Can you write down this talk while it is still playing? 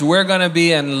We're going to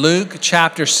be in Luke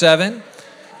chapter 7.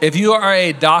 If you are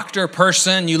a doctor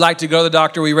person, you like to go to the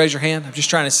doctor, will you raise your hand? I'm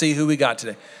just trying to see who we got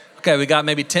today. Okay, we got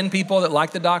maybe 10 people that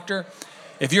like the doctor.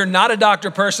 If you're not a doctor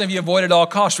person, if you avoid at all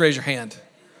costs, raise your hand.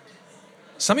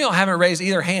 Some of y'all haven't raised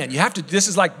either hand. You have to, this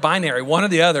is like binary, one or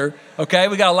the other. Okay,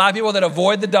 we got a lot of people that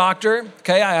avoid the doctor.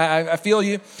 Okay, I feel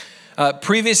you.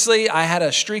 Previously, I had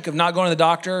a streak of not going to the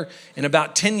doctor in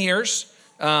about 10 years.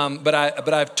 But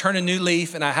I've turned a new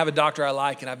leaf and I have a doctor I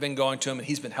like and I've been going to him and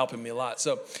he's been helping me a lot.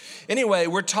 So anyway,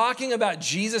 we're talking about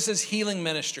Jesus' healing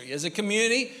ministry. As a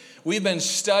community, we've been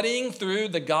studying through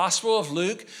the Gospel of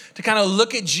Luke to kind of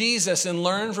look at Jesus and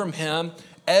learn from him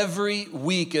every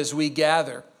week as we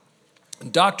gather.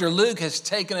 Dr. Luke has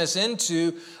taken us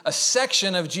into a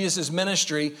section of Jesus'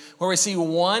 ministry where we see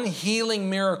one healing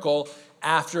miracle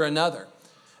after another.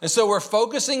 And so we're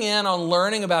focusing in on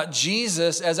learning about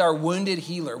Jesus as our wounded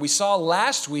healer. We saw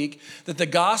last week that the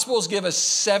Gospels give us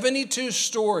 72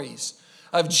 stories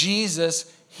of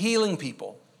Jesus healing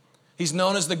people. He's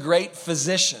known as the great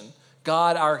physician,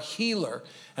 God our healer.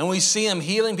 And we see him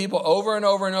healing people over and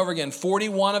over and over again.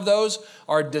 41 of those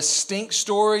are distinct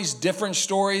stories, different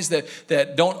stories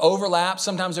that don't overlap.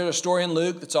 Sometimes there's a story in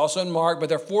Luke that's also in Mark, but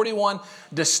there are 41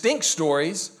 distinct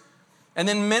stories. And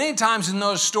then many times in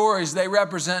those stories, they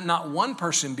represent not one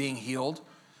person being healed,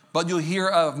 but you'll hear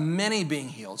of many being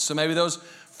healed. So maybe those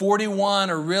 41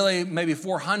 are really maybe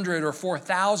 400 or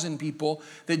 4,000 people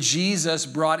that Jesus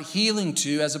brought healing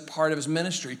to as a part of his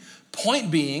ministry.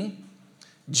 Point being,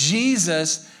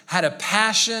 Jesus had a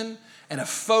passion and a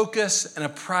focus and a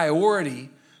priority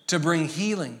to bring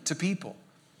healing to people.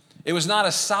 It was not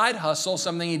a side hustle,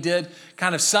 something he did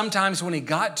kind of sometimes when he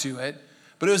got to it,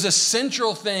 but it was a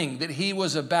central thing that he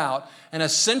was about and a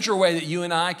central way that you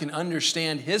and I can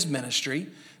understand his ministry.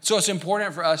 So it's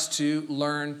important for us to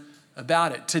learn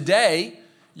about it. Today,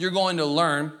 you're going to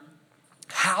learn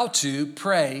how to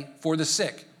pray for the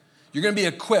sick. You're going to be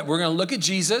equipped. We're going to look at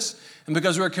Jesus, and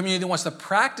because we're a community that wants to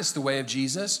practice the way of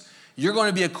Jesus, you're going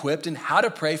to be equipped in how to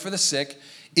pray for the sick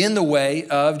in the way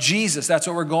of Jesus. That's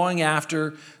what we're going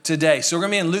after today. So we're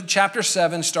going to be in Luke chapter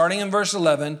 7, starting in verse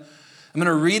 11. I'm going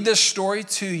to read this story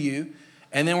to you,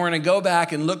 and then we're going to go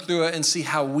back and look through it and see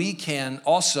how we can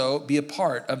also be a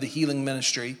part of the healing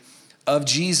ministry of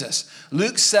Jesus.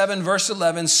 Luke 7, verse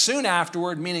 11, soon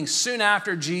afterward, meaning soon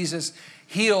after Jesus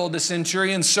healed the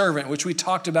centurion's servant, which we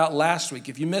talked about last week.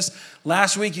 If you missed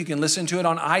last week, you can listen to it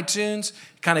on iTunes.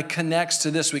 It kind of connects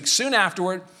to this week. Soon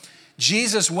afterward,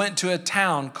 Jesus went to a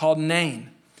town called Nain,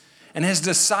 and his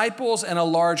disciples and a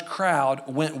large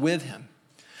crowd went with him.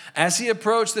 As he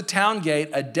approached the town gate,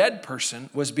 a dead person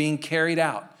was being carried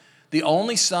out, the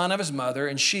only son of his mother,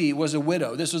 and she was a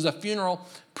widow. This was a funeral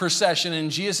procession. In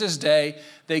Jesus' day,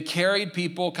 they carried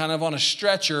people kind of on a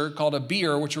stretcher called a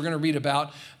bier, which we're going to read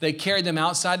about. They carried them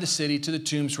outside the city to the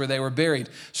tombs where they were buried.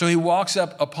 So he walks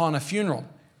up upon a funeral.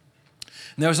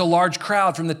 And there was a large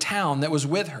crowd from the town that was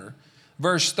with her.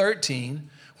 Verse 13,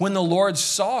 when the Lord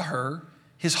saw her,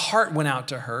 his heart went out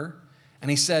to her,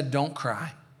 and he said, "Don't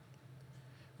cry."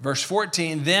 Verse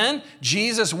 14, then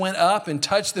Jesus went up and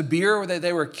touched the bier that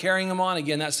they were carrying him on.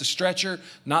 Again, that's the stretcher,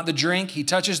 not the drink. He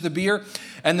touches the bier,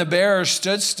 and the bearer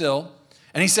stood still.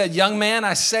 And he said, "Young man,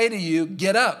 I say to you,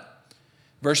 get up."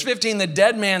 Verse 15, the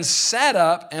dead man sat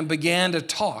up and began to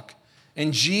talk,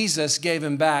 and Jesus gave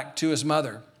him back to his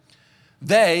mother.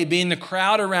 They, being the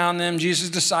crowd around them, Jesus'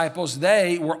 disciples,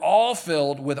 they were all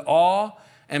filled with awe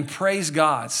and praised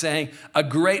God, saying, "A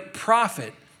great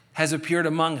prophet has appeared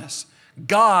among us.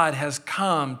 God has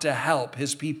come to help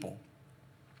his people."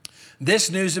 This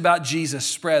news about Jesus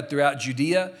spread throughout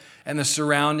Judea and the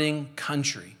surrounding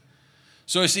country.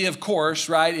 So you see, of course,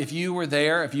 right, if you were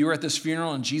there, if you were at this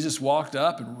funeral and Jesus walked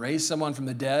up and raised someone from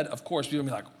the dead, of course, people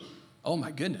would be like, oh my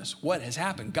goodness, what has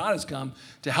happened? God has come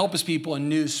to help his people, and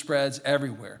news spreads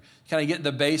everywhere. You kind of get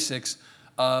the basics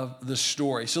of the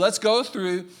story. So let's go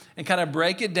through and kind of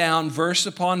break it down verse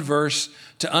upon verse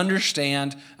to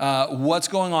understand what's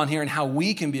going on here and how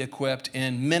we can be equipped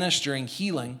in ministering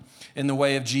healing in the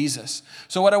way of Jesus.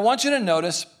 So what I want you to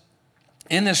notice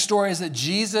in this story is that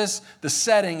Jesus, the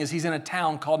setting is he's in a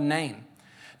town called Nain.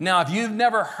 Now, if you've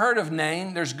never heard of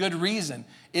Nain, there's good reason.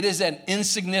 It is an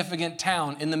insignificant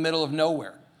town in the middle of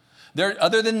nowhere.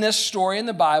 Other than this story in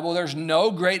the Bible, there's no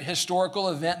great historical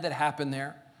event that happened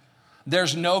there.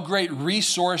 There's no great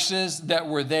resources that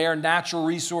were there, natural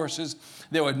resources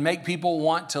that would make people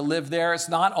want to live there. It's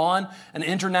not on an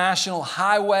international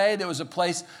highway that was a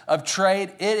place of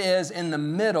trade. It is in the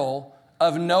middle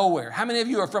of nowhere. How many of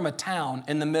you are from a town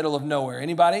in the middle of nowhere?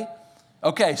 Anybody?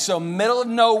 Okay, so middle of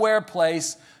nowhere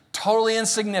place, totally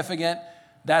insignificant.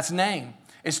 That's Nain.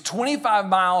 It's 25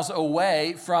 miles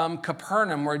away from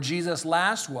Capernaum, where Jesus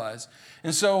last was.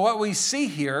 And so what we see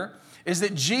here is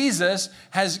that Jesus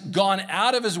has gone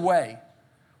out of his way,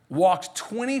 walked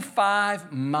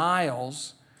 25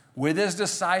 miles with his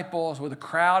disciples, with a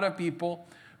crowd of people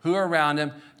who are around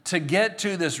him, to get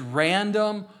to this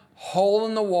random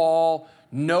hole-in-the-wall,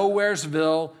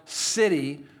 Nowheresville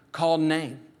city called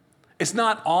Nain. It's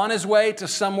not on his way to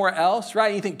somewhere else,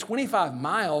 right? You think 25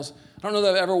 miles, I don't know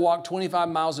that I've ever walked 25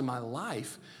 miles in my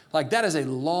life. Like, that is a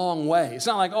long way. It's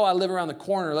not like, oh, I live around the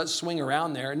corner, let's swing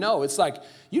around there. No, it's like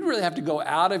you'd really have to go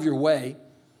out of your way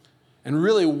and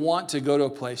really want to go to a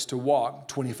place to walk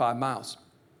 25 miles.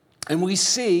 And we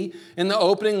see in the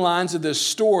opening lines of this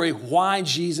story why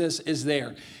Jesus is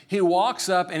there. He walks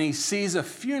up and he sees a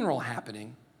funeral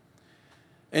happening.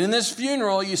 And in this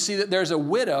funeral, you see that there's a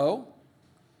widow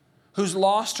who's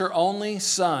lost her only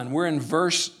son. We're in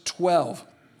verse 12.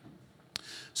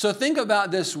 So think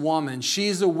about this woman.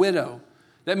 She's a widow.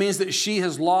 That means that she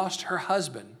has lost her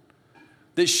husband,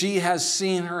 that she has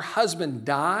seen her husband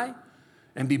die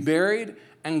and be buried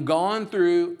and gone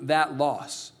through that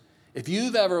loss. If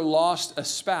you've ever lost a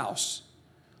spouse,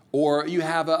 or you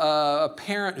have a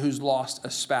parent who's lost a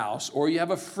spouse, or you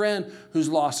have a friend who's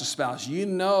lost a spouse, you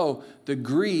know the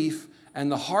grief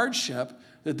and the hardship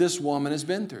that this woman has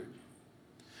been through.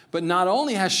 But not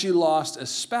only has she lost a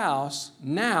spouse,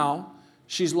 now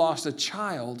she's lost a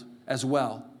child as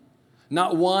well.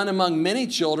 Not one among many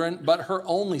children, but her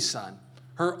only son,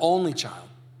 her only child.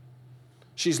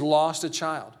 She's lost a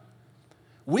child.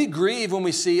 We grieve when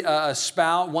we see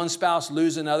one spouse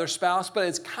lose another spouse, but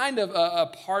it's kind of a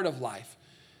part of life.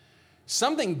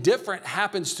 Something different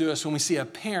happens to us when we see a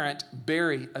parent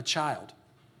bury a child,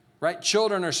 right?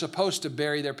 Children are supposed to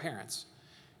bury their parents.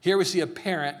 Here we see a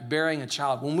parent burying a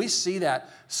child. When we see that,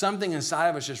 something inside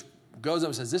of us just goes up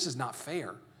and says, this is not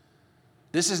fair.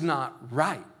 This is not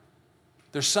right.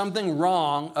 There's something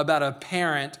wrong about a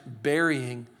parent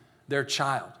burying their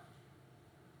child.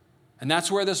 And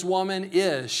that's where this woman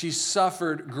is. She's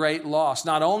suffered great loss.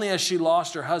 Not only has she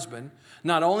lost her husband,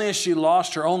 not only has she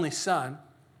lost her only son,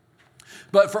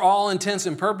 but for all intents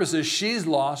and purposes, she's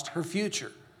lost her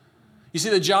future. You see,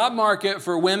 the job market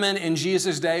for women in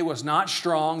Jesus' day was not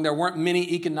strong. There weren't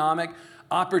many economic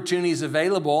opportunities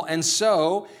available. And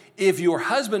so, if your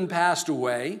husband passed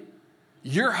away,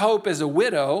 your hope as a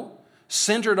widow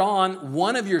centered on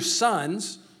one of your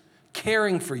sons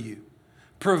caring for you,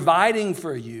 providing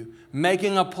for you,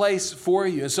 making a place for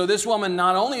you. And so this woman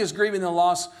not only is grieving the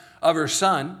loss of her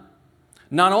son,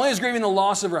 not only is grieving the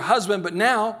loss of her husband, but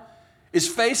now is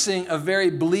facing a very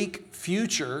bleak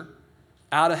future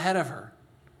out ahead of her.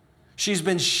 She's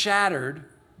been shattered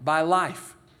by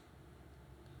life.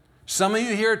 Some of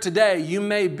you here today, you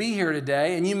may be here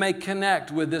today and you may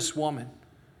connect with this woman.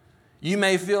 You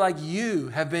may feel like you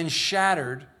have been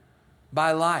shattered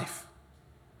by life.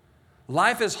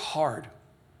 Life is hard.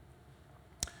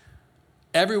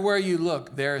 Everywhere you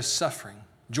look, there is suffering.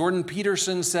 Jordan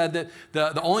Peterson said that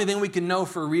the only thing we can know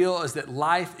for real is that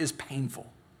life is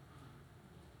painful.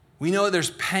 We know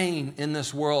there's pain in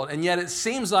this world, and yet it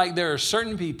seems like there are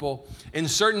certain people in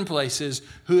certain places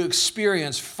who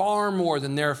experience far more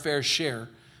than their fair share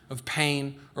of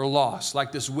pain or loss,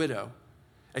 like this widow.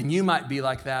 And you might be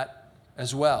like that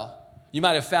as well. You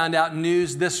might have found out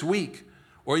news this week,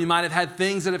 or you might have had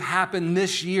things that have happened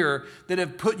this year that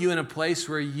have put you in a place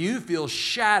where you feel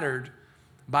shattered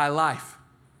by life.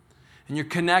 And you're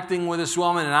connecting with this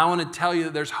woman, and I want to tell you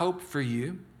that there's hope for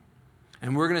you.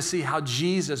 And we're going to see how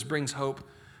Jesus brings hope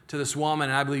to this woman,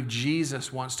 and I believe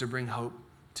Jesus wants to bring hope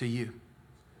to you.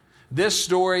 This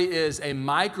story is a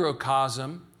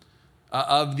microcosm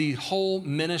of the whole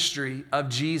ministry of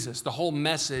Jesus, the whole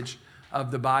message of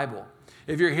the Bible.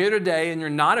 If you're here today and you're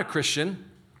not a Christian,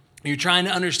 you're trying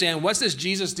to understand what's this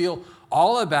Jesus deal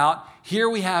all about, here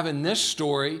we have in this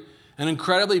story an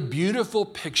incredibly beautiful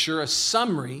picture, a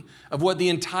summary of what the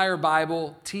entire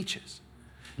Bible teaches.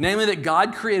 Namely, that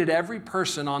God created every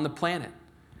person on the planet.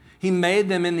 He made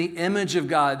them in the image of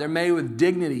God. They're made with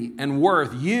dignity and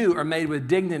worth. You are made with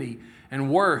dignity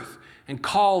and worth and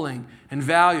calling and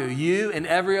value. You and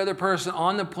every other person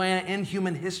on the planet in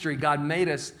human history, God made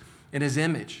us in His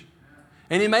image.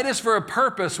 And He made us for a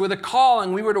purpose, with a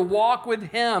calling. We were to walk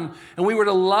with Him, and we were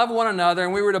to love one another,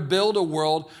 and we were to build a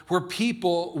world where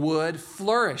people would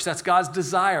flourish. That's God's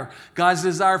desire. God's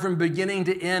desire from beginning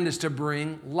to end is to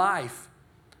bring life.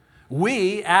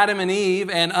 We, Adam and Eve,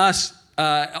 and us,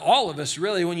 all of us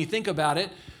really, when you think about it,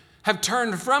 have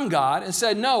turned from God and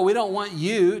said, no, we don't want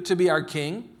you to be our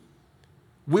king.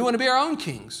 We want to be our own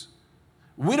kings.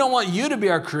 We don't want you to be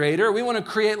our creator. We want to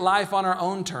create life on our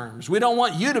own terms. We don't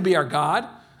want you to be our God.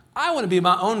 I want to be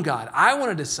my own God. I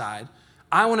want to decide.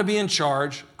 I want to be in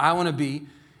charge. I want to be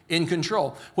in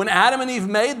control. When Adam and Eve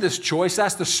made this choice,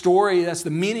 that's the story, that's the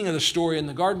meaning of the story in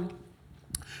the garden.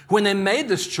 When they made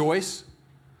this choice,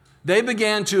 they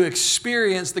began to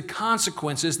experience the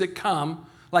consequences that come,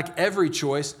 like every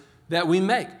choice that we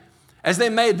make. As they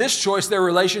made this choice, their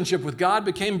relationship with God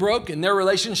became broken. Their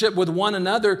relationship with one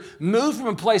another moved from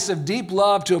a place of deep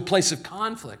love to a place of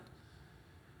conflict.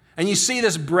 And you see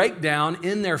this breakdown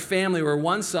in their family where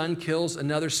one son kills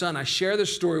another son. I share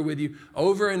this story with you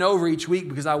over and over each week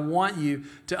because I want you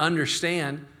to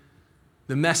understand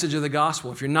the message of the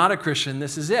gospel. If you're not a Christian,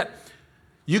 this is it.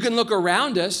 You can look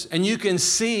around us and you can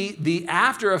see the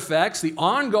after effects, the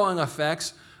ongoing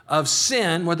effects of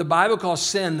sin, what the Bible calls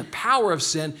sin, the power of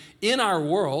sin in our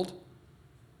world.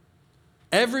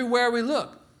 Everywhere we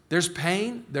look, there's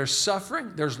pain, there's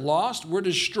suffering, there's loss. We're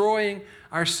destroying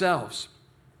ourselves.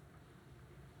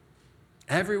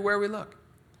 Everywhere we look.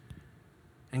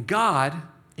 And God,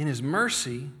 in His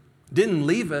mercy, didn't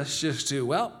leave us just to,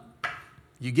 well,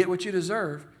 you get what you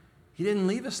deserve. He didn't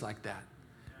leave us like that.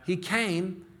 He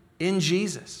came in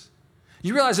Jesus.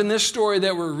 You realize in this story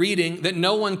that we're reading that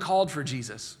no one called for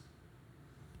Jesus.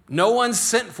 No one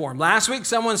sent for Him. Last week,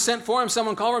 someone sent for Him,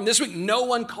 someone called for Him. This week, no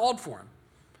one called for Him.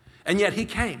 And yet He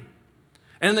came.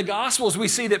 And in the Gospels, we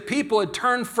see that people had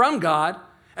turned from God,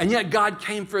 and yet God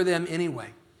came for them anyway.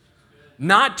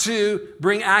 Not to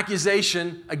bring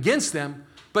accusation against them,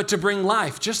 but to bring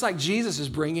life, just like Jesus is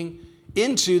bringing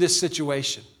into this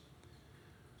situation.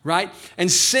 Right?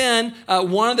 And sin,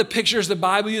 one of the pictures the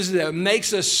Bible uses that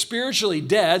makes us spiritually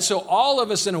dead. So all of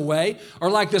us in a way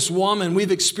are like this woman. We've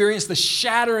experienced the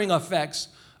shattering effects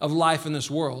of life in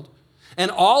this world. And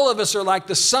all of us are like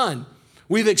the son.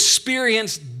 We've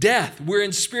experienced death. We're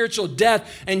in spiritual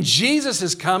death. And Jesus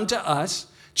has come to us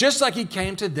just like He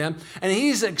came to them. And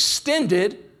He's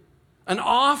extended an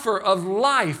offer of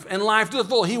life and life to the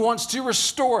full. He wants to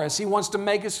restore us. He wants to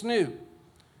make us new.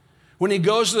 When He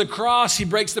goes to the cross, He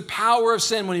breaks the power of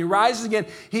sin. When He rises again,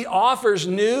 He offers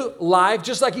new life,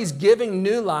 just like He's giving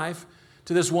new life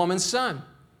to this woman's son.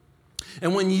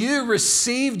 And when you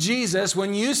receive Jesus,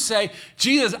 when you say,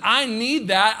 Jesus, I need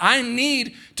that. I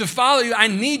need to follow you. I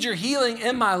need your healing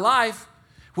in my life.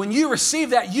 When you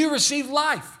receive that, you receive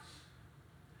life.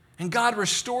 And God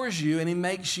restores you and He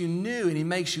makes you new and He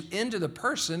makes you into the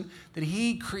person that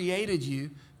He created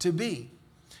you to be.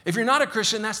 If you're not a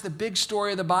Christian, that's the big story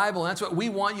of the Bible. And that's what we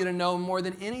want you to know more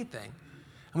than anything.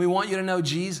 And we want you to know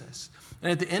Jesus.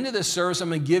 And at the end of this service, I'm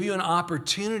going to give you an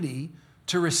opportunity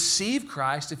to receive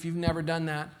Christ if you've never done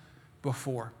that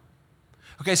before.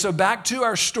 Okay, so back to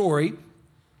our story.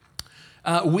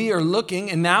 We are looking,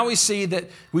 and now we see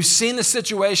that we've seen the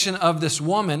situation of this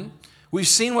woman. We've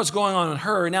seen what's going on in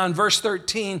her. Now in verse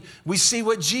 13, we see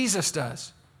what Jesus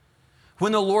does.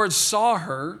 When the Lord saw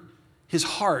her, His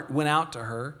heart went out to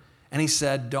her, and He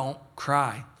said, don't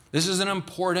cry. This is an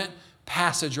important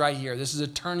passage right here. This is a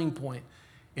turning point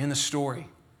in the story.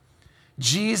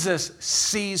 Jesus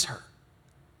sees her.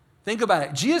 Think about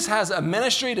it. Jesus has a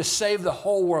ministry to save the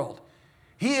whole world.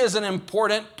 He is an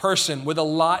important person with a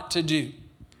lot to do.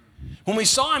 When we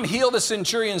saw Him heal the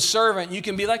centurion's servant, you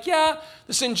can be like, yeah,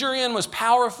 the centurion was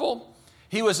powerful.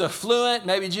 He was affluent.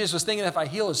 Maybe Jesus was thinking, if I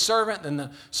heal his servant, then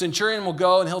the centurion will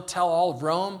go and he'll tell all of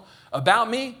Rome about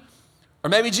me.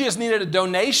 Or maybe Jesus needed a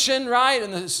donation, right?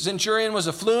 And the centurion was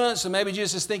affluent, so maybe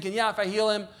Jesus is thinking, yeah, if I heal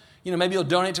him, maybe he'll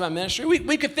donate to my ministry.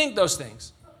 We could think those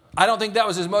things. I don't think that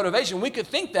was his motivation. We could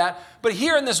think that. But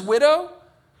here in this widow,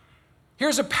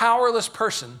 here's a powerless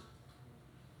person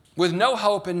with no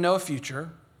hope and no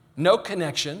future, no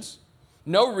connections,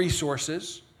 no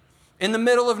resources, in the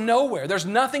middle of nowhere. There's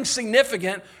nothing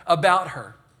significant about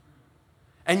her.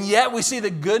 And yet we see the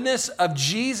goodness of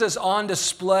Jesus on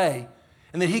display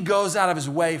and that He goes out of His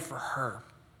way for her.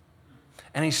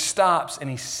 And He stops and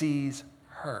He sees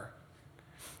her.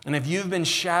 And if you've been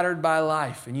shattered by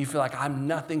life and you feel like I'm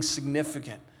nothing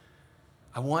significant,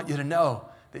 I want you to know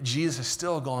that Jesus is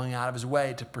still going out of His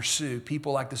way to pursue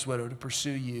people like this widow, to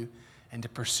pursue you and to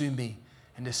pursue me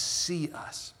and to see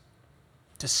us,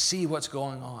 to see what's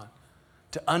going on,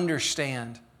 to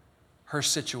understand her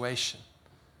situation.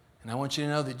 And I want you to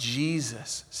know that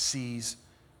Jesus sees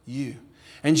you.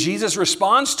 And Jesus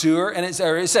responds to her, and it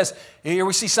says, here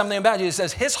we see something about Jesus. It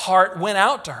says, His heart went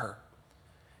out to her.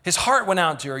 His heart went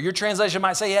out to her. Your translation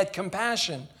might say He had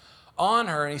compassion on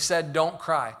her, and He said, don't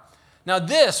cry. Now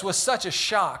this was such a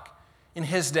shock in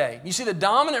His day. You see, the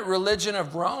dominant religion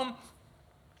of Rome,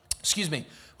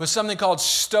 was something called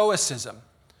Stoicism.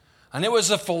 And it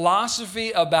was a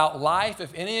philosophy about life.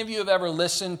 If any of you have ever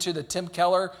listened to the Tim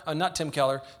Ferriss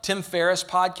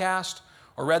podcast,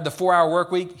 or read the 4 Hour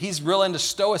Work Week, he's real into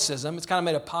Stoicism. It's kind of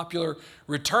made a popular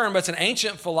return, but it's an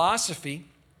ancient philosophy.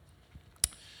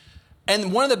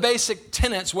 And one of the basic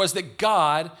tenets was that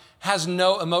God has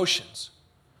no emotions,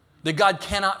 that God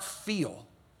cannot feel.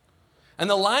 And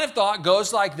the line of thought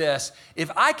goes like this: if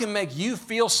I can make you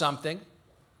feel something,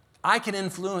 I can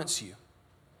influence you.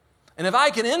 And if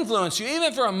I can influence you,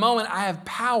 even for a moment, I have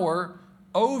power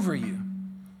over you.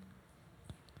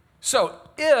 So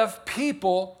if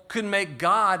people could make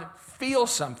God feel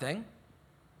something,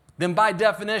 then by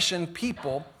definition,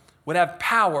 people would have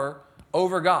power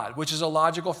over God, which is a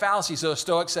logical fallacy. So the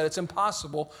Stoics said it's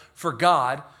impossible for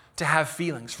God to have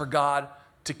feelings, for God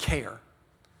to care.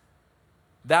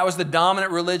 That was the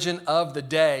dominant religion of the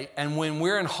day. And when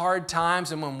we're in hard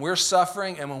times and when we're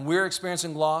suffering and when we're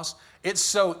experiencing loss, it's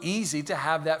so easy to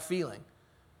have that feeling.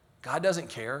 God doesn't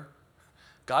care.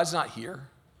 God's not here.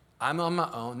 I'm on my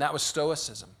own. That was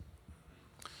Stoicism.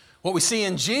 What we see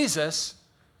in Jesus,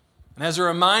 and as a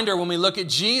reminder, when we look at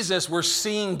Jesus, we're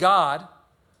seeing God,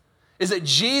 is that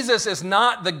Jesus is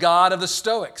not the God of the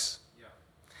Stoics.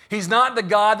 He's not the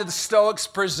God that the Stoics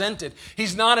presented.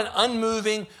 He's not an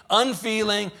unmoving,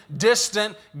 unfeeling,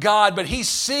 distant God, but he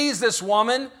sees this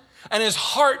woman and his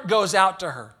heart goes out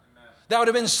to her. Amen. That would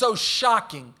have been so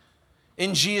shocking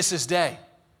in Jesus' day,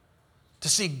 to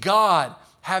see God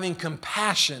having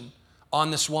compassion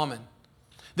on this woman.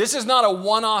 This is not a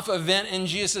one-off event in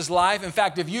Jesus' life. In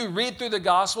fact, if you read through the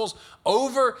Gospels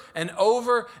over and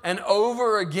over and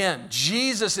over again,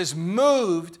 Jesus is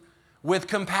moved with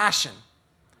compassion.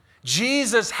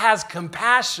 Jesus has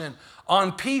compassion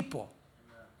on people.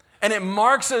 And it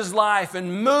marks his life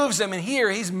and moves him. And here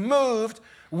he's moved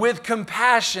with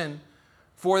compassion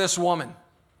for this woman.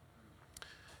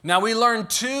 Now we learn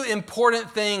two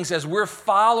important things as we're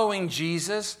following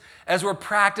Jesus, as we're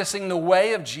practicing the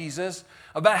way of Jesus,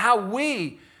 about how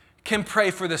we can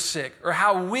pray for the sick or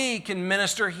how we can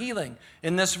minister healing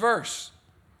in this verse.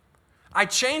 I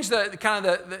changed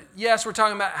yes, we're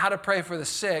talking about how to pray for the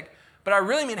sick, but I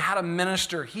really mean how to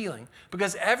minister healing,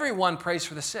 because everyone prays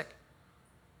for the sick.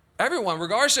 Everyone,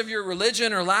 regardless of your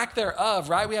religion or lack thereof,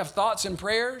 right? We have thoughts and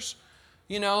prayers,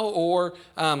 or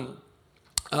I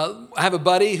have a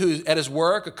buddy who's at his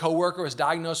work, a coworker was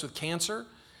diagnosed with cancer,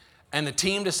 and the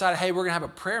team decided, hey, we're going to have a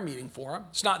prayer meeting for him.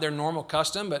 It's not their normal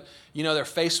custom, but, they're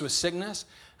faced with sickness.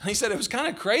 And he said it was kind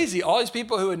of crazy. All these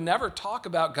people who would never talk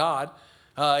about God,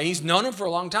 he's known him for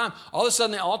a long time, all of a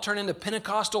sudden they all turn into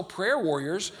Pentecostal prayer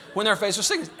warriors when they're faced with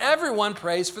sickness. Everyone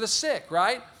prays for the sick,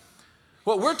 right?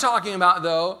 What we're talking about,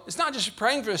 though, it's not just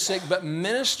praying for the sick, but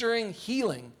ministering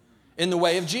healing in the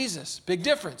way of Jesus. Big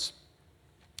difference.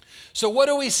 So what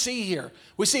do we see here?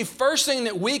 We see first thing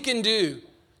that we can do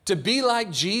to be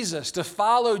like Jesus, to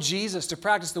follow Jesus, to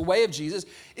practice the way of Jesus,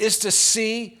 is to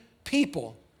see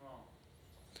people,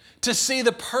 to see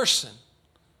the person,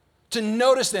 to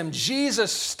notice them.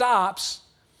 Jesus stops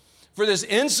for this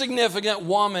insignificant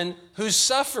woman who's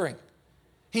suffering.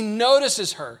 He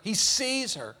notices her. He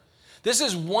sees her. This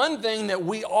is one thing that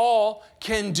we all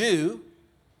can do,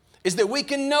 is that we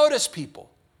can notice people.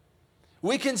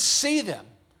 We can see them.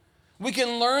 We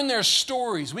can learn their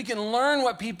stories. We can learn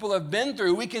what people have been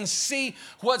through. We can see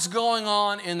what's going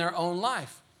on in their own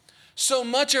life. So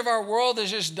much of our world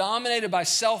is just dominated by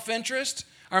self-interest.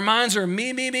 Our minds are me,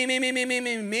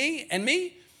 and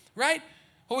me, right?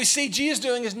 What we see Jesus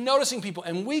doing is noticing people,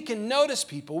 and we can notice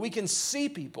people. We can see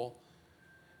people,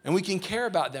 and we can care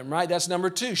about them, right? That's number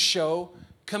 2, show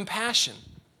compassion.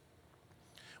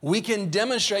 We can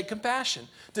demonstrate compassion.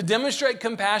 To demonstrate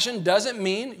compassion doesn't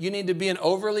mean you need to be an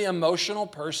overly emotional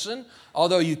person,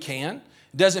 although you can.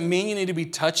 It doesn't mean you need to be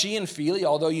touchy and feely,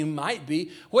 although you might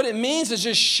be. What it means is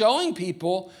just showing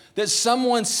people that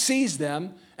someone sees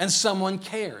them and someone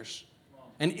cares.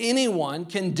 And anyone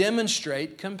can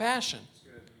demonstrate compassion.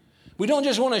 We don't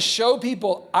just want to show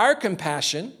people our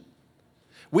compassion.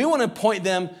 We want to point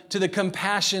them to the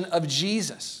compassion of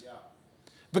Jesus.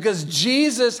 Because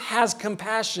Jesus has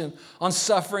compassion on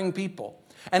suffering people.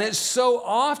 And it's so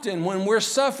often when we're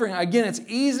suffering, again, it's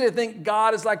easy to think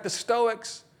God is like the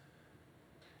Stoics.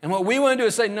 And what we want to do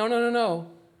is say, no.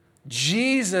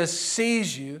 Jesus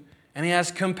sees you and he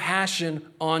has compassion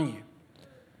on you.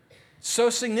 So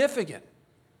significant.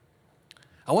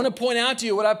 I want to point out to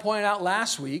you what I pointed out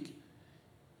last week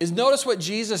is notice what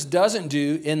Jesus doesn't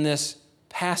do in this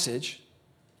passage.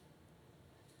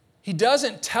 He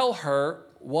doesn't tell her,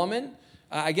 woman,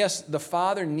 I guess the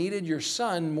Father needed your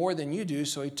son more than you do,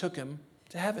 so he took him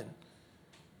to heaven.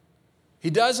 He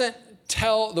doesn't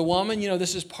tell the woman,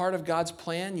 this is part of God's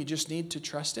plan, you just need to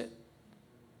trust it.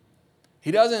 He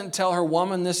doesn't tell her,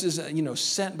 woman, this is,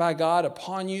 sent by God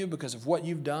upon you because of what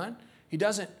you've done. He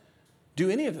doesn't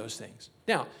do any of those things.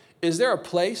 Now, is there a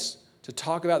place to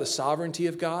talk about the sovereignty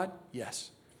of God? Yes.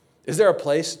 Is there a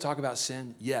place to talk about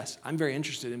sin? Yes. I'm very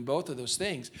interested in both of those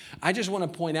things. I just want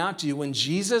to point out to you, when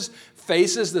Jesus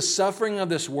faces the suffering of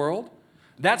this world,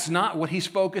 that's not what he's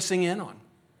focusing in on.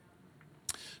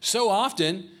 So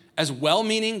often, as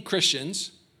well-meaning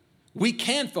Christians, we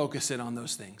can focus in on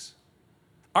those things.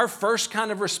 Our first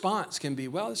kind of response can be,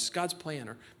 well, this is God's plan,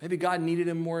 or maybe God needed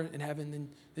him more in heaven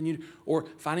than you do, or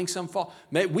finding some fault.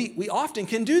 We often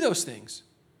can do those things.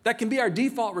 That can be our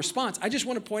default response. I just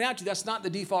want to point out to you, that's not the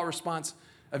default response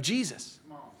of Jesus.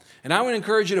 And I would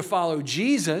encourage you to follow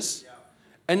Jesus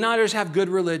and not just have good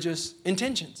religious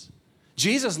intentions.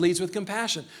 Jesus leads with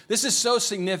compassion. This is so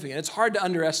significant. It's hard to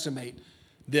underestimate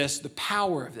this, the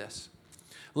power of this.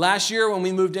 Last year when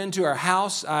we moved into our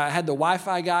house, I had the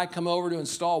Wi-Fi guy come over to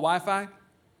install Wi-Fi.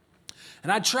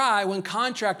 And I try, when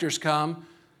contractors come,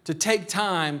 to take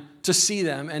time to see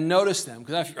them and notice them,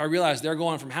 because I realize they're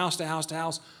going from house to house to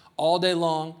house all day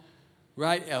long,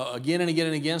 right? Again and again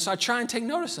and again. So I try and take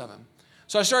notice of him.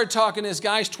 So I started talking to this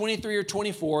guy. He's 23 or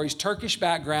 24. He's Turkish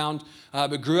background,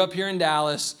 but grew up here in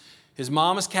Dallas. His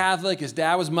mom is Catholic. His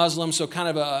dad was Muslim, so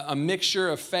kind of a mixture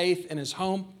of faith in his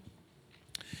home.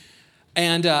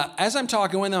 And as I'm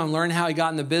talking with him, I'm learning how he got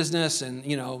in the business and,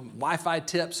 Wi-Fi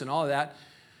tips and all of that.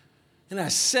 And I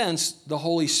sensed the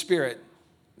Holy Spirit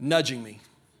nudging me.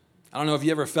 I don't know if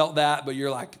you ever felt that, but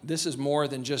you're like, this is more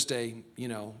than just a,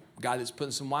 guy that's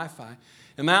putting some Wi-Fi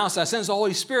in my house. I sensed the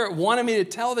Holy Spirit wanted me to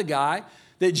tell the guy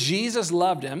that Jesus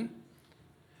loved him,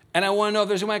 and I want to know if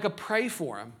there's a way I could pray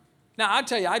for him. Now, I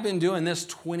tell you, I've been doing this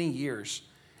 20 years.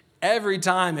 Every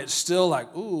time it's still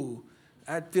like, ooh,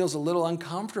 that feels a little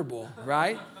uncomfortable,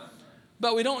 right?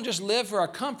 But we don't just live for our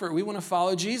comfort. We want to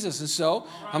follow Jesus. And so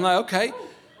I'm like, okay.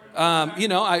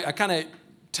 I kind of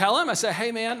tell him, I say,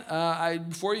 hey, man,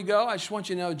 before you go, I just want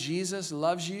you to know Jesus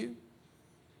loves you.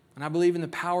 And I believe in the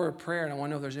power of prayer, and I want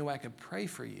to know if there's any way I could pray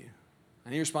for you.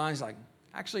 And he responds like,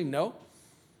 actually, no.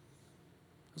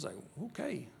 I was like,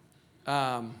 okay.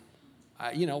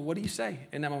 What do you say?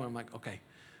 In that moment, I'm like, okay,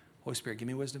 Holy Spirit, give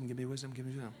me wisdom, give me wisdom, give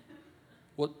me wisdom.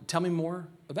 Well, tell me more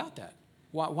about that.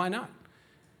 Why not?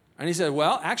 And he said,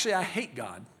 well, actually, I hate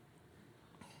God.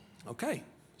 Okay,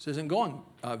 this isn't going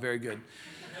very good.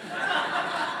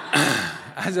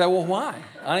 I said, well, why?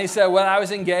 And he said, well, I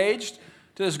was engaged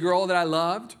to this girl that I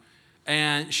loved,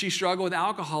 and she struggled with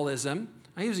alcoholism.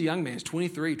 He was a young man, he's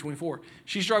 23, 24.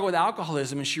 She struggled with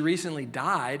alcoholism, and she recently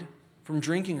died from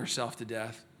drinking herself to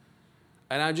death.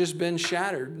 And I've just been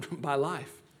shattered by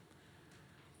life.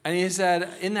 And he said,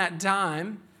 in that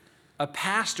time, a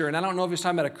pastor, and I don't know if he's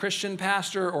talking about a Christian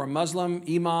pastor or a Muslim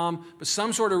imam, but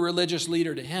some sort of religious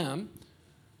leader to him,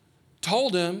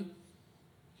 told him,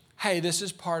 hey, this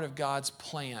is part of God's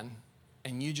plan,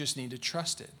 and you just need to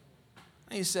trust it.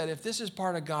 And he said, if this is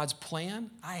part of God's plan,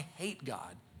 I hate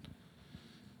God.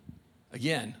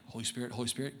 Again, Holy Spirit,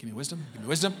 give me wisdom, give me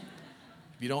wisdom.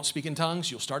 If you don't speak in tongues,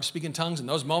 you'll start to speak in tongues in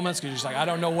those moments because you're just like, I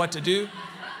don't know what to do.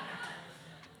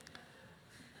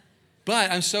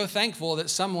 But I'm so thankful that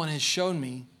someone has shown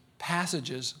me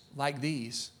passages like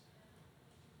these,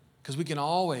 because we can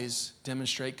always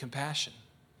demonstrate compassion.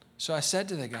 So I said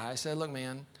to the guy, I said, look,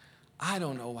 man, I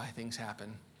don't know why things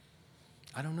happen.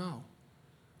 I don't know.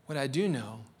 What I do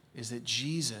know is that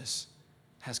Jesus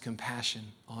has compassion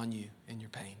on you in your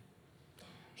pain.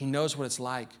 He knows what it's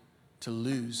like to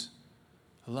lose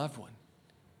a loved one.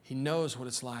 He knows what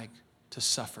it's like to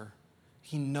suffer.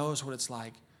 He knows what it's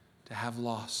like to have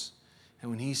loss. And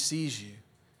when he sees you,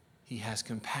 he has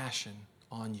compassion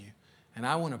on you. And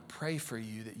I want to pray for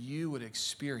you that you would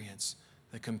experience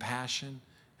the compassion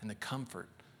and the comfort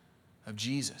of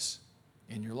Jesus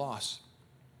in your loss.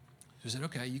 So I said,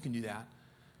 okay, you can do that.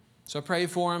 So I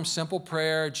prayed for him, simple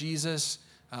prayer. Jesus,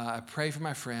 I pray for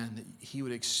my friend that he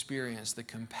would experience the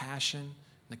compassion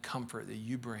and the comfort that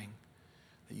you bring,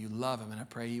 that you love him, and I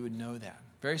pray he would know that.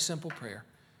 Very simple prayer.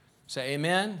 Say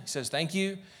amen. He says thank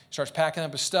you. He starts packing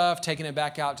up his stuff, taking it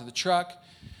back out to the truck.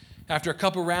 After a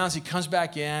couple rounds, he comes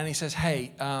back in and he says,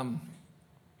 hey, I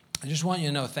just want you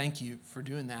to know thank you for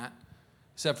doing that.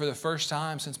 He said, for the first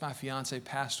time since my fiance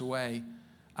passed away,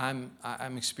 I'm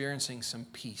experiencing some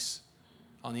peace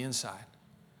on the inside.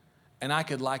 And I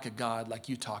could like a God like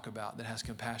you talk about that has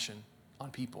compassion on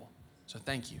people. So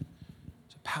thank you.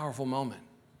 It's a powerful moment,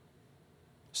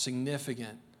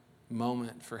 significant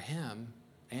moment for him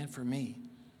and for me.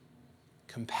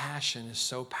 Compassion is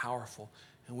so powerful,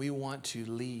 and we want to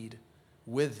lead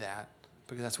with that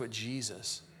because that's what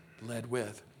Jesus led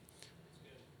with.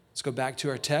 Let's go back to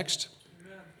our text.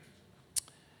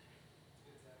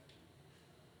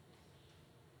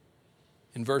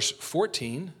 In verse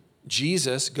 14,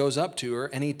 Jesus goes up to her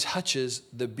and he touches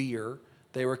the bier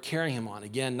they were carrying him on.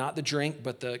 Again, not the drink,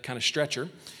 but the kind of stretcher.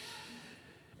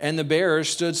 And the bearers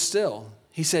stood still.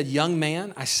 He said, "Young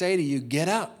man, I say to you, get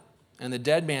up." And the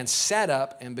dead man sat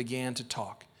up and began to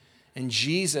talk. And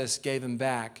Jesus gave him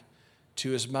back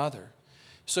to his mother.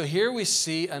 So here we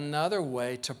see another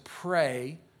way to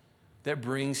pray that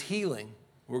brings healing.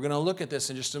 We're going to look at this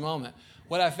in just a moment.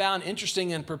 What I found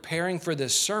interesting in preparing for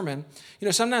this sermon,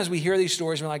 sometimes we hear these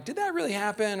stories and we're like, did that really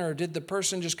happen? Or did the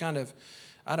person just kind of,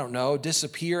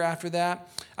 disappear after that?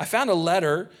 I found a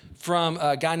letter from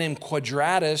a guy named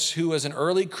Quadratus, who was an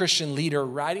early Christian leader,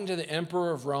 writing to the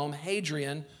emperor of Rome,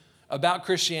 Hadrian, about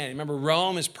Christianity. Remember,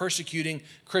 Rome is persecuting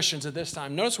Christians at this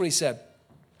time. Notice what he said.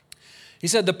 He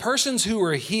said, "The persons who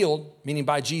were healed," meaning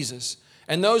by Jesus,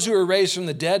 "and those who were raised from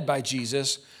the dead by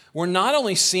Jesus were not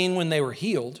only seen when they were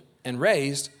healed and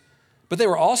raised, but they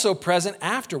were also present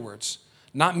afterwards,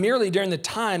 not merely during the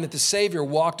time that the Savior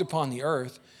walked upon the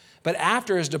earth, but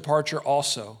after his departure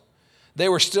also. They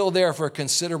were still there for a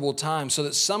considerable time, so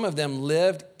that some of them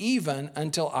lived even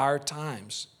until our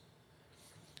times."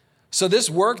 So this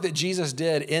work that Jesus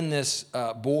did in this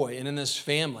boy and in this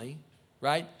family,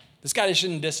 right? This guy just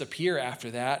didn't disappear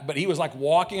after that, but he was like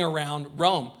walking around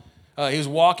Rome. He was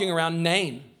walking around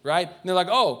Nain, right? And they're like,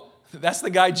 "Oh, that's the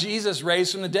guy Jesus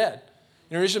raised from the dead."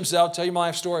 Introduce himself, tell you my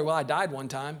life story. "Well, I died one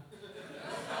time."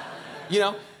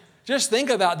 Just think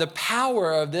about the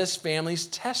power of this family's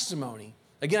testimony.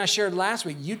 Again, I shared last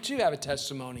week, you too have a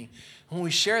testimony. When we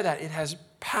share that, it has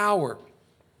power.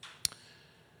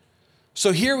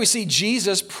 So here we see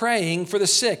Jesus praying for the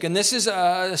sick. And this is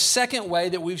a second way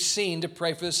that we've seen to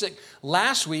pray for the sick.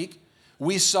 Last week,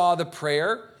 we saw the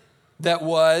prayer that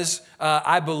was,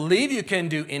 "I believe you can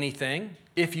do anything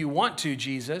if you want to,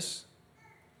 Jesus.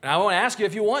 And I won't ask you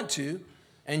if you want to."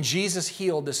 And Jesus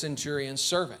healed the centurion's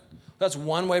servant. That's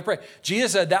one way to pray.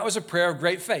 Jesus said that was a prayer of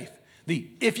great faith.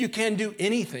 If you can do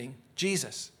anything,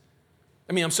 Jesus.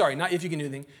 Not if you can do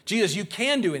anything. Jesus, you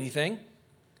can do anything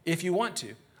if you want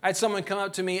to. I had someone come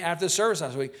up to me after the service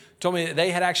last week, told me that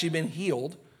they had actually been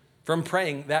healed from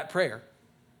praying that prayer.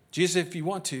 Jesus, if you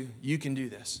want to, you can do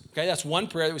this. Okay, that's one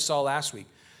prayer that we saw last week.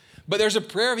 But there's a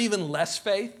prayer of even less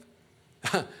faith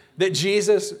that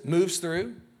Jesus moves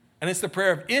through, and it's the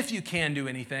prayer of, if you can do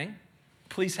anything,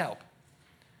 please help.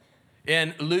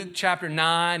 In Luke chapter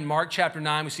 9, Mark chapter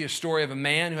 9, we see a story of a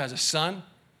man who has a son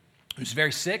who's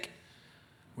very sick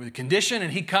with a condition,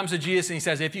 and he comes to Jesus and he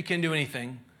says, "If you can do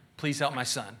anything, please help my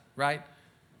son," right?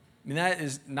 That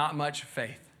is not much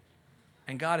faith.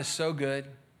 And God is so good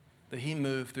that he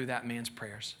moved through that man's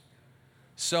prayers.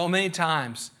 So many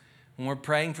times when we're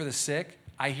praying for the sick,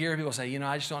 I hear people say,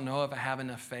 I just don't know if I have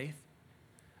enough faith.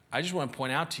 I just want to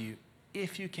point out to you,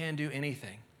 if you can do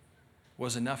anything,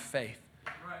 was enough faith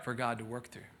for God to work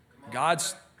through.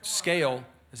 God's scale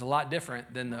is a lot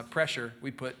different than the pressure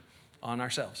we put on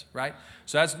ourselves, right?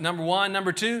 So that's number one.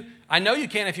 Number two, I know you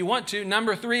can if you want to.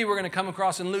 Number three, we're going to come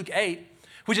across in Luke 8,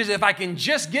 which is, if I can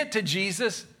just get to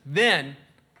Jesus, then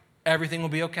everything will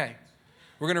be okay.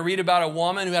 We're going to read about a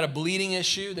woman who had a bleeding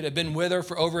issue that had been with her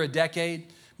for over a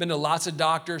decade, been to lots of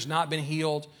doctors, not been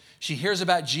healed. She hears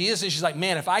about Jesus and she's like,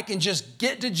 "Man, if I can just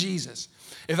get to Jesus,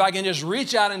 if I can just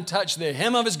reach out and touch the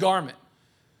hem of his garment,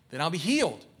 then I'll be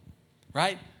healed,"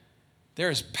 right? There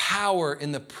is power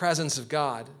in the presence of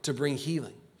God to bring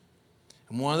healing.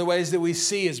 And one of the ways that we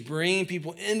see is bringing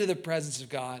people into the presence of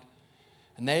God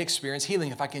and they experience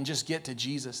healing. If I can just get to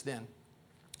Jesus, then.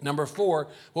 Number 4,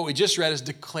 what we just read is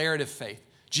declarative faith.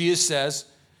 Jesus says,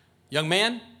 "Young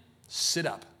man, sit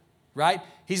up," right?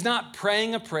 He's not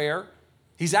praying a prayer.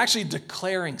 He's actually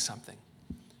declaring something.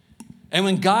 And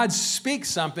when God speaks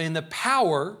something, the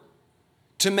power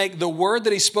to make the word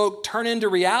that he spoke turn into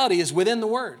reality is within the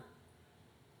word.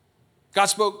 God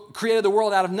created the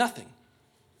world out of nothing,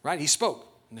 right? He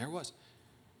spoke, and there it was.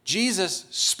 Jesus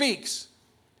speaks,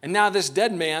 and now this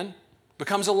dead man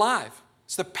becomes alive.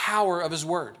 It's the power of his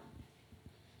word.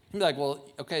 You'd be like, "Well,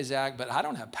 okay, Zach, but I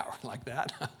don't have power like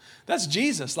that." That's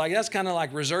Jesus. That's kind of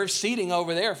like reserved seating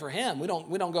over there for him. We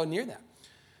don't go near that.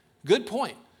 Good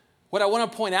point. What I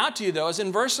want to point out to you, though, is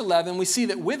in verse 11, we see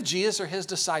that with Jesus are his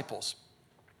disciples.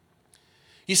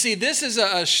 You see, this is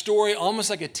a story almost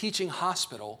like a teaching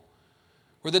hospital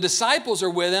where the disciples are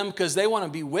with him because they want to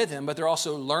be with him, but they're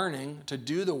also learning to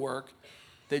do the work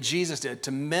that Jesus did,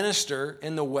 to minister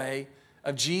in the way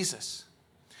of Jesus.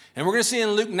 And we're going to see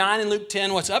in Luke 9 and Luke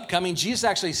 10 what's upcoming. Jesus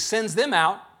actually sends them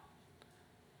out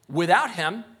without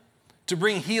him to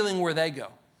bring healing where they go.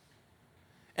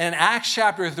 And in Acts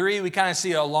chapter 3, we kind of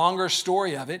see a longer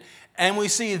story of it, and we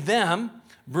see them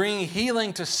bringing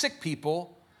healing to sick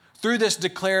people through this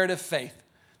declarative faith.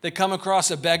 They come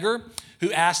across a beggar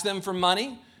who asks them for money.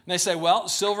 And they say, well,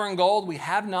 silver and gold we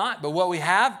have not, but what we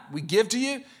have, we give to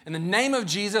you. In the name of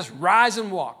Jesus, rise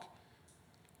and walk.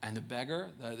 And the beggar,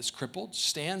 this crippled,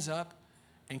 stands up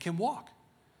and can walk.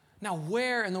 Now,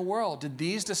 where in the world did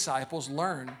these disciples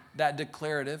learn that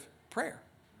declarative prayer?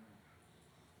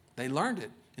 They learned it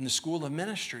in the school of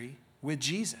ministry with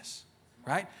Jesus,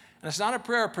 right? And it's not a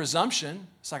prayer of presumption.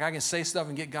 It's like I can say stuff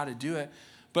and get God to do it.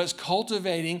 But it's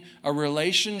cultivating a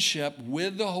relationship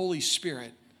with the Holy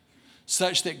Spirit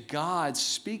such that God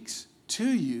speaks to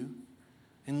you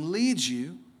and leads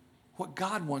you what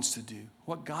God wants to do,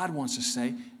 what God wants to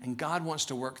say, and God wants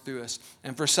to work through us.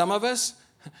 And for some of us,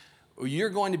 you're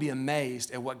going to be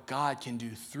amazed at what God can do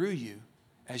through you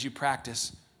as you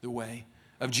practice the way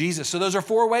of Jesus. So those are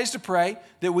 4 ways to pray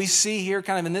that we see here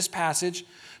kind of in this passage.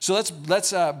 So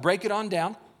let's break it on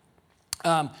down.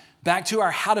 Back to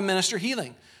our how to minister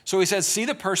healing. So he says, see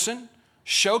the person,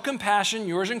 show compassion,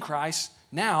 yours in Christ.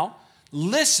 Now,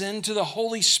 listen to the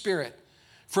Holy Spirit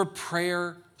for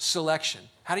prayer selection.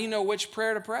 How do you know which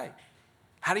prayer to pray?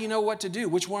 How do you know what to do?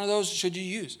 Which one of those should you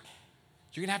use?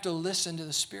 You're going to have to listen to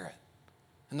the Spirit.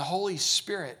 And the Holy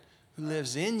Spirit who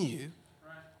lives in you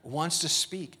wants to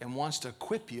speak and wants to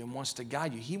equip you and wants to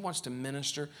guide you. He wants to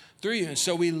minister through you. And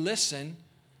so we listen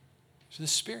to the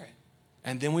Spirit.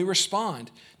 And then we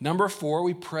respond. Number 4,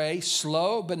 we pray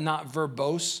slow but not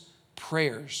verbose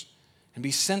prayers and be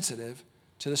sensitive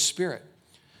to the Spirit.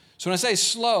 So when I say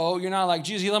slow, you're not like,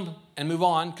 Jesus, heal him, and move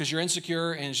on because you're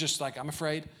insecure and it's just like, I'm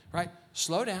afraid, right?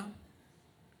 Slow down.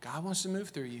 God wants to move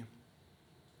through you.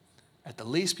 At the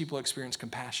least, people experience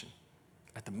compassion.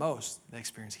 At the most, they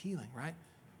experience healing, right?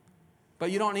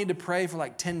 But you don't need to pray for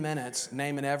like 10 minutes,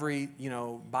 naming every,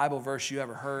 Bible verse you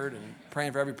ever heard and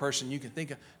praying for every person you can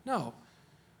think of. No.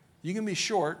 You can be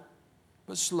short,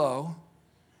 but slow,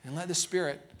 and let the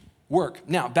Spirit work.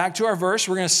 Now, back to our verse,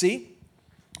 we're going to see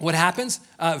what happens.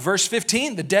 Verse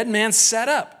 15, the dead man sat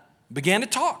up, began to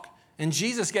talk, and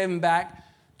Jesus gave him back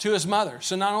to his mother.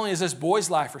 So not only is this boy's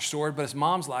life restored, but his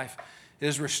mom's life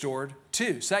is restored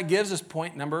too. So that gives us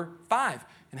point number 5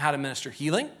 in how to minister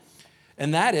healing,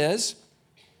 and that is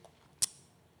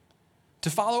to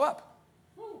follow up,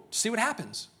 see what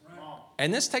happens.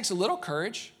 And this takes a little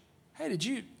courage. Hey, did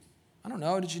you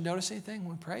notice anything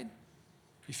when we prayed?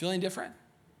 Are you feeling different?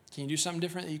 Can you do something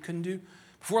different that you couldn't do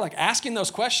before? Like asking those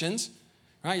questions,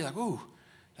 right? You're like, ooh,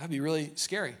 that'd be really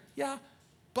scary. Yeah,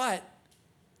 but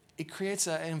it creates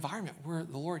an environment where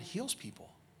the Lord heals people.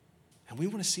 And we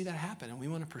want to see that happen, and we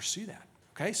want to pursue that.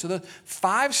 Okay, so the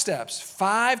 5 steps,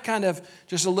 5 kind of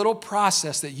just a little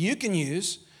process that you can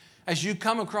use as you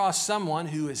come across someone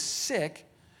who is sick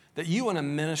that you want to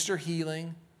minister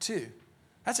healing to.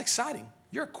 That's exciting.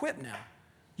 You're equipped now.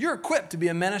 You're equipped to be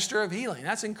a minister of healing.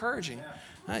 That's encouraging.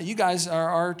 You guys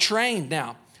are trained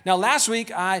now. Now, last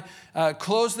week, I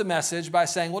closed the message by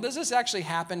saying, well, does this actually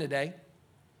happen today?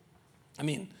 I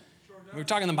mean, we're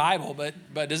talking the Bible,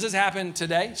 but does this happen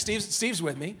today? Steve's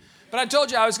with me. But I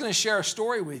told you I was going to share a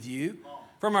story with you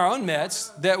from our own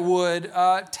midst that would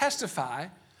testify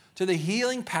to the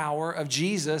healing power of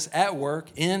Jesus at work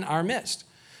in our midst.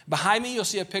 Behind me, you'll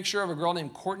see a picture of a girl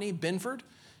named Courtney Binford.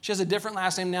 She has a different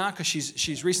last name now because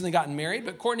she's recently gotten married.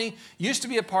 But Courtney used to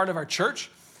be a part of our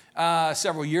church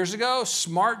several years ago.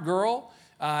 Smart girl,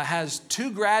 has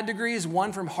 2 grad degrees,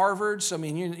 one from Harvard. So, I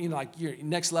mean, you know, like your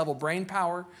next level brain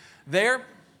power there.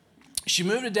 She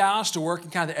moved to Dallas to work in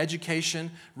kind of the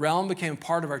education realm, became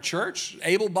part of our church.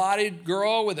 Able-bodied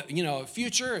girl with a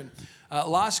future and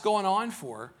lots going on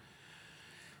for her.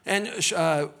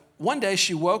 And one day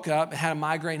she woke up and had a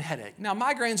migraine headache. Now,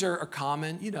 migraines are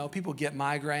common. People get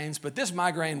migraines. But this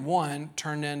migraine one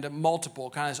turned into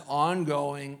multiple, kind of this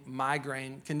ongoing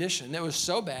migraine condition. It was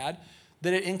so bad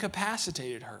that it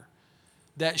incapacitated her,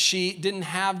 that she didn't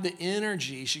have the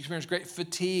energy. She experienced great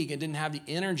fatigue and didn't have the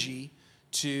energy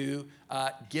to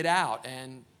get out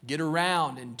and get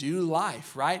around and do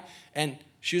life, right? And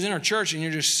she was in our church, and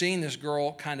you're just seeing this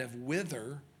girl kind of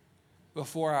wither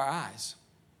before our eyes.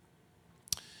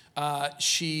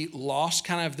 She lost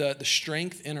kind of the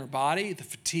strength in her body, the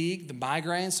fatigue, the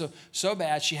migraine, so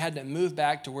bad she had to move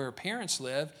back to where her parents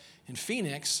live in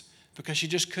Phoenix because she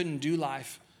just couldn't do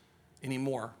life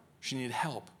anymore. She needed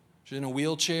help. She was in a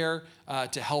wheelchair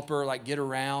to help her get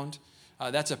around.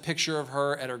 That's a picture of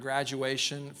her at her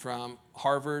graduation from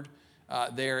Harvard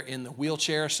there in the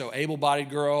wheelchair. So able-bodied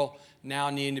girl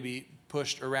now needing to be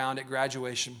pushed around at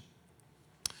graduation.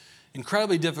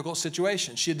 Incredibly difficult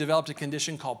situation. She had developed a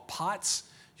condition called POTS.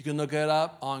 You can look it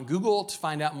up on Google to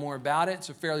find out more about it. It's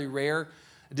a fairly rare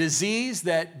disease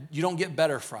that you don't get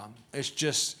better from. It's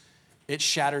just, it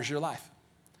shatters your life.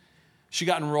 She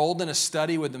got enrolled in a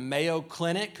study with the Mayo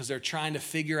Clinic because they're trying to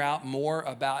figure out more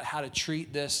about how to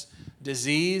treat this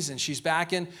disease. And she's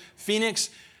back in Phoenix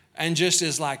and just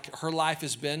is like her life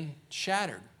has been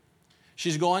shattered.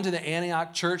 She's going to the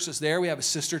Antioch church that's there. We have a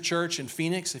sister church in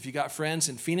Phoenix. If you got friends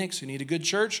in Phoenix who need a good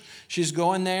church, she's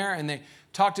going there. And they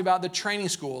talked about the training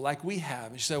school like we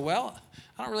have. And she said, well,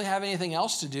 I don't really have anything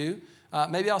else to do.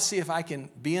 Maybe I'll see if I can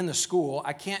be in the school.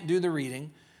 I can't do the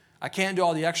reading. I can't do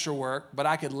all the extra work, but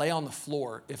I could lay on the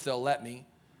floor if they'll let me.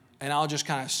 And I'll just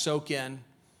kind of soak in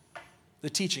the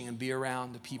teaching and be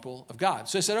around the people of God.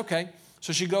 So I said, okay.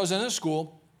 So she goes into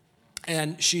school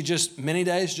and she just, many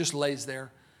days, just lays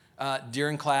there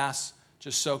during class,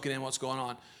 just soaking in what's going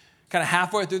on. Kind of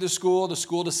halfway through the school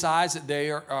decides that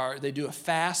they do a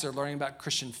fast. They're learning about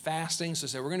Christian fasting. So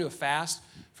they say, we're going to do a fast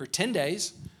for 10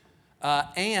 days.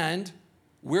 And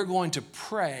we're going to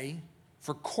pray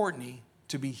for Courtney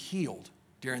to be healed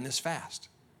during this fast.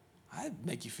 I'd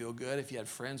make you feel good if you had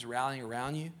friends rallying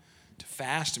around you to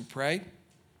fast and pray.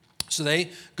 So they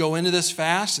go into this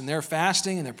fast and they're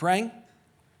fasting and they're praying.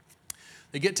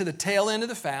 They get to the tail end of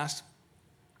the fast.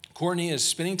 Courtney is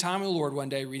spending time with the Lord one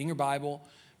day, reading her Bible,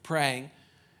 praying,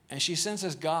 and she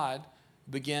senses God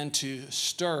begin to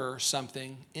stir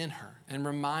something in her and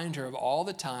remind her of all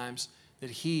the times that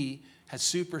he had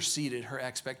superseded her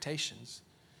expectations.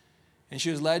 And she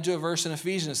was led to a verse in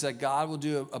Ephesians that God will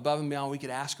do above and beyond what we could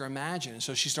ask or imagine. And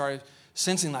so she started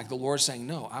sensing like the Lord saying,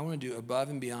 no, I want to do above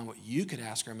and beyond what you could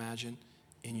ask or imagine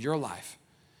in your life.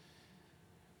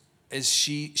 As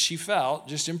she felt,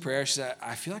 just in prayer, she said,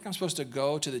 I feel like I'm supposed to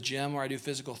go to the gym where I do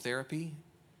physical therapy,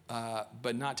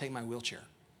 but not take my wheelchair.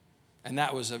 And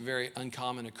that was a very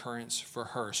uncommon occurrence for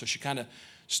her. So she kind of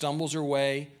stumbles her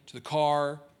way to the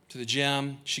car, to the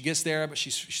gym. She gets there, but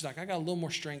she's like, I got a little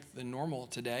more strength than normal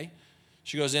today.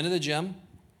 She goes into the gym.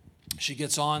 She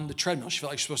gets on the treadmill. She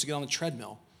felt like she's supposed to get on the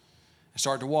treadmill and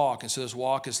start to walk. And so this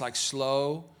walk is like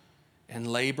slow and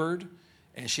labored.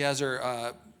 And she has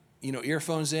her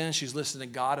earphones in. She's listening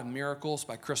to God of Miracles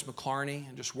by Chris McClarney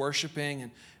and just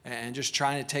worshiping and just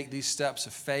trying to take these steps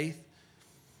of faith.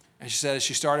 And she said as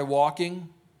she started walking,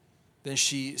 then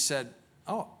she said,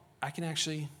 oh, I can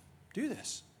actually do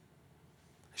this.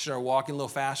 She started walking a little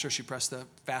faster. She pressed the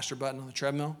faster button on the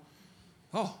treadmill.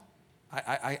 Oh,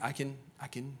 I can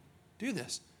do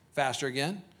this. Faster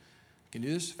again. I can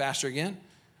do this. Faster again.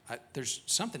 There's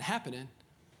something happening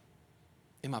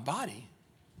in my body.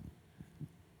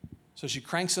 So she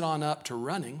cranks it on up to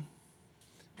running,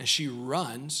 and she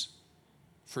runs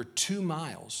for 2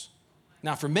 miles.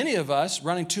 Now, for many of us,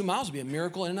 running 2 miles would be a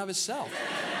miracle in and of itself.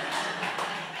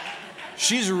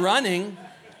 She's running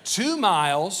 2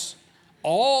 miles.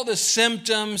 All the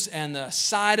symptoms and the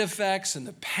side effects and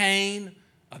the pain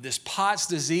of this POTS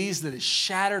disease that has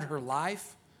shattered her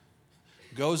life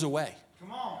goes away.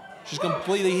 Come on. She's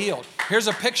completely healed. Here's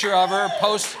a picture of her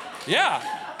post. Yeah,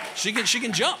 she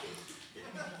can jump.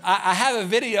 I have a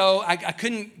video. I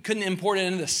couldn't import it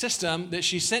into the system that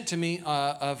she sent to me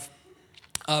of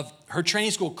her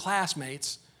training school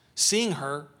classmates seeing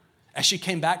her as she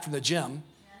came back from the gym,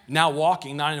 now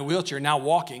walking, not in a wheelchair, now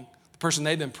walking, the person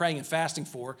they've been praying and fasting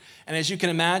for. And as you can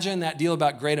imagine, that deal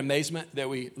about great amazement that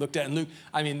we looked at in Luke,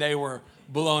 I mean, they were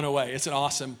blown away. It's an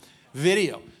awesome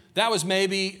video. That was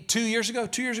maybe 2 years ago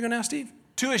now, Steve?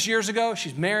 2-ish years ago.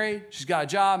 She's married. She's got a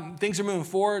job. Things are moving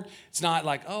forward. It's not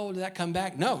like, oh, did that come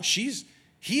back? No, she's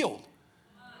healed.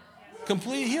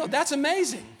 Completely healed. That's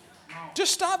amazing.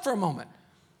 Just stop for a moment.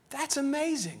 That's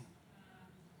amazing.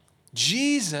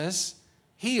 Jesus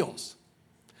heals.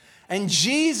 And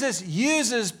Jesus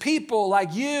uses people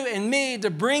like you and me to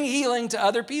bring healing to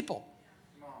other people.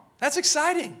 That's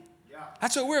exciting.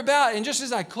 That's what we're about. And just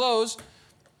as I close,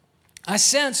 I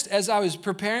sensed as I was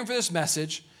preparing for this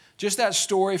message, just that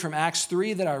story from Acts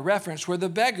 3 that I referenced, where the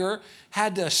beggar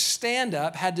had to stand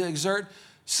up, had to exert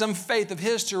some faith of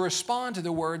his to respond to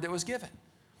the word that was given.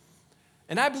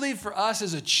 And I believe for us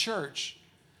as a church,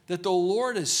 that the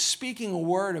Lord is speaking a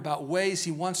word about ways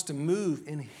he wants to move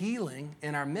in healing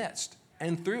in our midst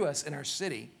and through us in our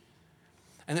city.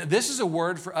 And that this is a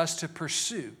word for us to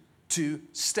pursue, to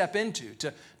step into,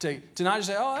 to not just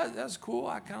say, oh, that's cool,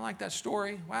 I kind of like that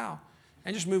story, wow,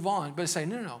 and just move on, but to say,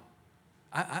 no,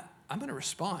 I'm going to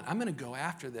respond. I'm going to go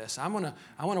after this. I want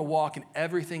to walk in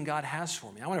everything God has for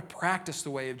me. I want to practice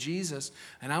the way of Jesus,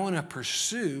 and I want to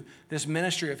pursue this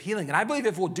ministry of healing. And I believe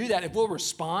if we'll do that, if we'll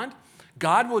respond,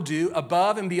 God will do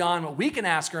above and beyond what we can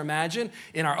ask or imagine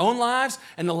in our own lives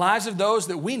and the lives of those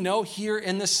that we know here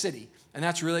in this city. And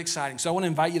that's really exciting. So I want to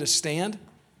invite you to stand.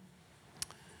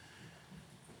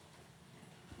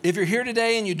 If you're here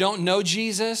today and you don't know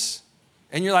Jesus,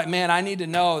 and you're like, man, I need to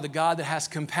know the God that has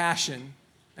compassion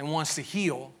and wants to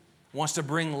heal, wants to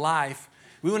bring life,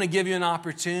 we want to give you an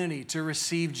opportunity to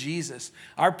receive Jesus.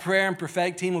 Our prayer and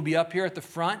prophetic team will be up here at the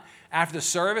front after the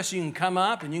service. You can come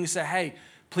up and you can say, hey,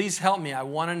 please help me. I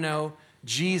want to know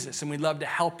Jesus, and we'd love to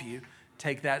help you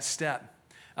take that step.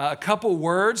 A couple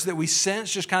words that we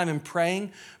sense just kind of in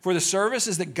praying for the service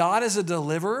is that God is a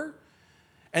deliverer,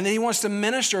 and that he wants to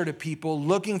minister to people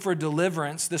looking for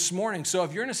deliverance this morning. So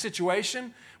if you're in a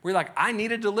situation where you're like, I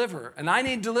need a deliverer and I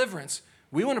need deliverance,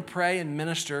 we want to pray and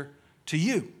minister to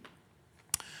you.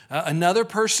 Another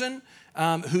person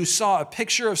who saw a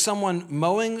picture of someone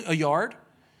mowing a yard,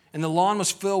 and the lawn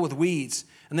was filled with weeds.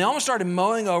 And they almost started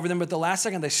mowing over them, but the last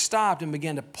second they stopped and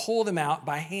began to pull them out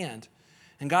by hand.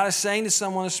 And God is saying to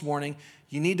someone this morning,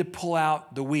 you need to pull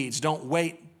out the weeds. Don't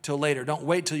wait till later. Don't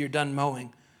wait till you're done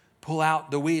mowing. Pull out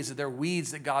the weeds. That there are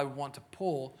weeds that God would want to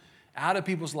pull out of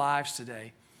people's lives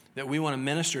today that we want to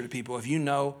minister to people. If you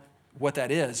know what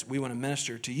that is, we want to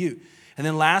minister to you. And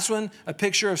then last one, a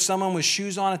picture of someone with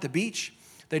shoes on at the beach.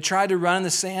 They tried to run in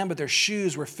the sand, but their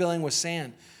shoes were filling with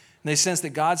sand. And they sensed that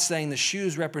God's saying the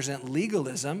shoes represent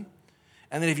legalism,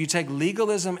 and that if you take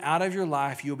legalism out of your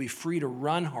life, you'll be free to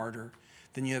run harder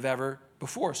than you have ever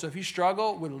before. So if you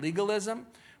struggle with legalism,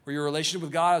 where your relationship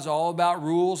with God is all about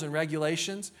rules and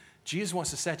regulations, Jesus wants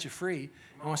to set you free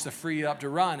and wants to free you up to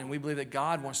run, and we believe that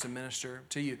God wants to minister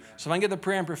to you. So if I can get the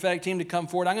prayer and prophetic team to come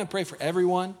forward, I'm going to pray for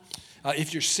everyone.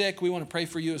 If you're sick, we want to pray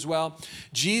for you as well.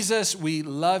 Jesus, we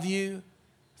love you.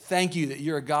 Thank you that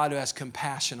you're a God who has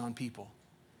compassion on people.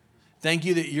 Thank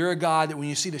you that you're a God that when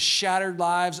you see the shattered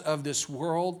lives of this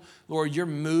world, Lord, you're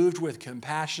moved with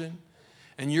compassion,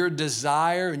 and your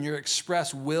desire and your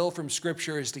express will from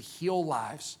Scripture is to heal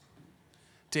lives,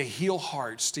 to heal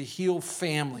hearts, to heal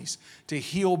families, to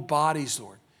heal bodies,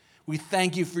 Lord. We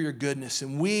thank you for your goodness,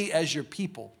 and we as your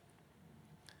people,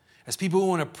 as people who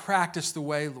want to practice the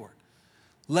way, Lord,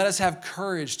 let us have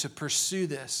courage to pursue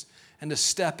this and to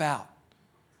step out.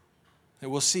 That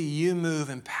we'll see you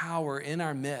move in power in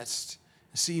our midst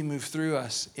and see you move through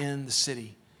us in the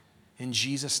city. In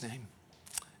Jesus' name,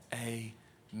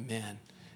 amen.